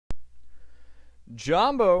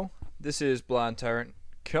Jumbo, this is Blind Tyrant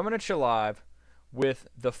coming at you live with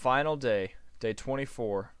the final day, day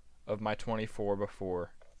 24 of my 24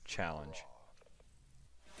 before challenge.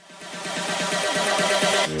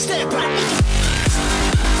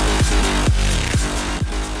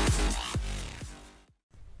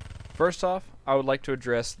 First off, I would like to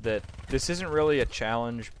address that this isn't really a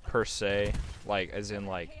challenge per se, like as in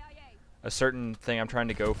like a certain thing I'm trying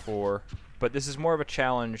to go for, but this is more of a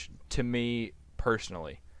challenge to me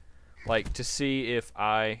personally. Like to see if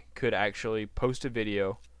I could actually post a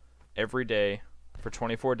video every day for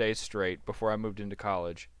 24 days straight before I moved into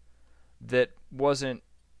college that wasn't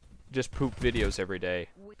just poop videos every day.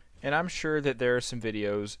 And I'm sure that there are some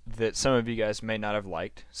videos that some of you guys may not have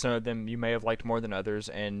liked. Some of them you may have liked more than others,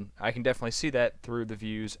 and I can definitely see that through the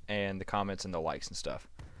views and the comments and the likes and stuff.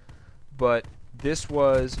 But this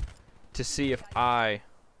was to see if I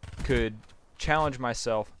could challenge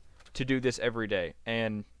myself to do this every day.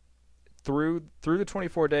 And through the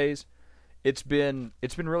 24 days, it's been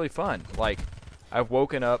really fun. Like, I've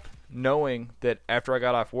woken up knowing that after I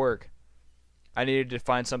got off work, I needed to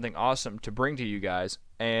find something awesome to bring to you guys,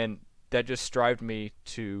 and that just strived me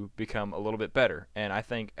to become a little bit better. And I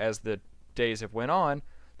think as the days have went on,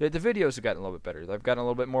 that the videos have gotten a little bit better. They've gotten a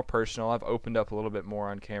little bit more personal. I've opened up a little bit more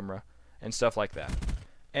on camera and stuff like that.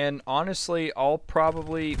 And honestly, I'll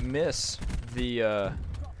probably miss the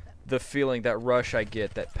feeling, that rush I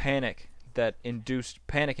get, that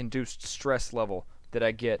panic-induced stress level that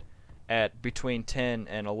I get at between 10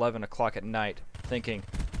 and 11 o'clock at night, thinking,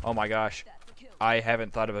 oh my gosh, I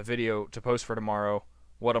haven't thought of a video to post for tomorrow.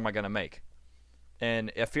 What am I going to make? And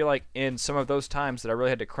I feel like in some of those times that I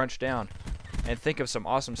really had to crunch down and think of some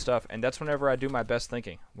awesome stuff, and that's whenever I do my best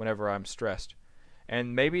thinking, whenever I'm stressed.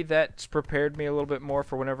 And maybe that's prepared me a little bit more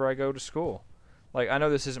for whenever I go to school. Like, I know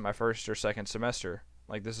this isn't my first or second semester.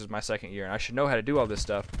 Like, this is my second year, and I should know how to do all this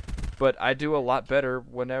stuff. But I do a lot better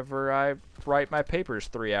whenever I write my papers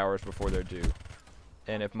 3 hours before they're due.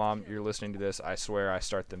 And if, Mom, you're listening to this, I swear I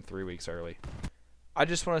start them 3 weeks early. I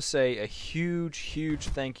just want to say a huge, huge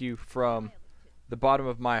thank you from the bottom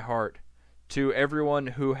of my heart to everyone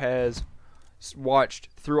who has watched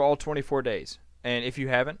through all 24 days. And if you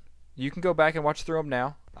haven't, you can go back and watch through them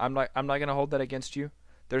now. I'm not going to hold that against you.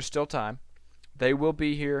 There's still time. They will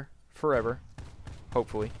be here forever,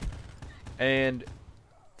 hopefully. And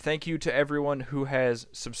thank you to everyone who has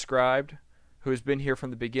subscribed, who has been here from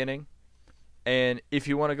the beginning. And if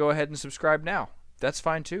you want to go ahead and subscribe now, that's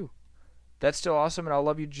fine too. That's still awesome, and I'll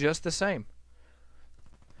love you just the same.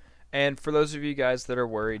 And for those of you guys that are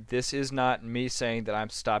worried, this is not me saying that I'm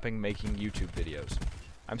stopping making YouTube videos.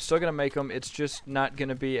 I'm still going to make them. It's just not going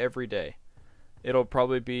to be every day. It'll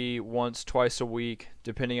probably be once, twice a week,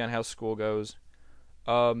 depending on how school goes.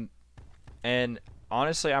 And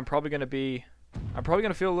honestly, I'm probably going to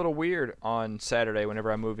feel a little weird on Saturday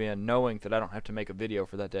whenever I move in, knowing that I don't have to make a video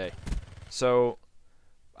for that day. So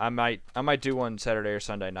I might do one Saturday or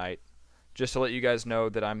Sunday night, just to let you guys know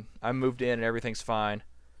that I'm moved in and everything's fine.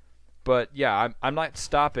 But yeah, I'm not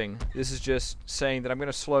stopping. This is just saying that I'm going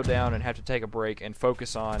to slow down and have to take a break and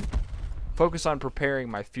focus on preparing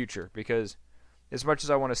my future, because as much as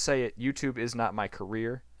I want to say it, YouTube is not my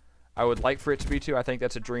career. I would like for it to be too. I think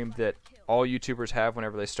that's a dream that all YouTubers have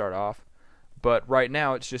whenever they start off. But right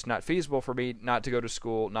now, it's just not feasible for me not to go to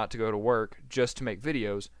school, not to go to work, just to make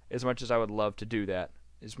videos, as much as I would love to do that.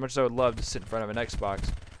 As much as I would love to sit in front of an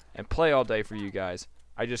Xbox and play all day for you guys,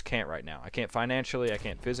 I just can't right now. I can't financially, I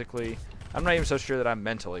can't physically. I'm not even so sure that I'm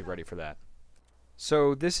mentally ready for that.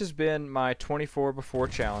 So this has been my 24 before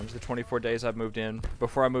challenge, the 24 days I've moved in,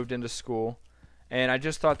 before I moved into school. And I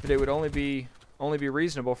just thought that it would only be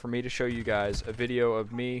reasonable for me to show you guys a video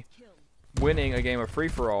of me winning a game of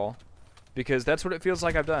free-for-all, because that's what it feels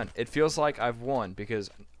like I've done. It feels like I've won,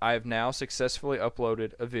 because I've now successfully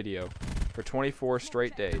uploaded a video for 24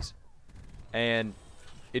 straight days. And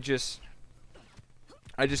I just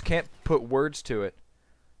can't put words to it,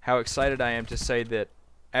 how excited I am to say that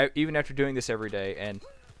even after doing this every day, and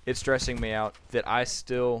it's stressing me out, that I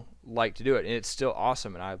still like to do it, and it's still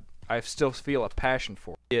awesome, and I still feel a passion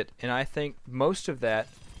for it. And I think most of that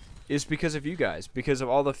is because of you guys, because of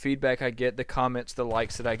all the feedback I get, the comments, the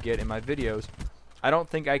likes that I get in my videos. I don't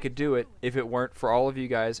think I could do it if it weren't for all of you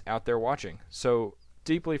guys out there watching. So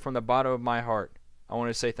deeply from the bottom of my heart, I want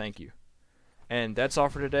to say thank you. And that's all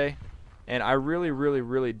for today. And I really, really,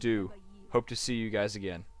 really do hope to see you guys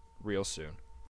again real soon.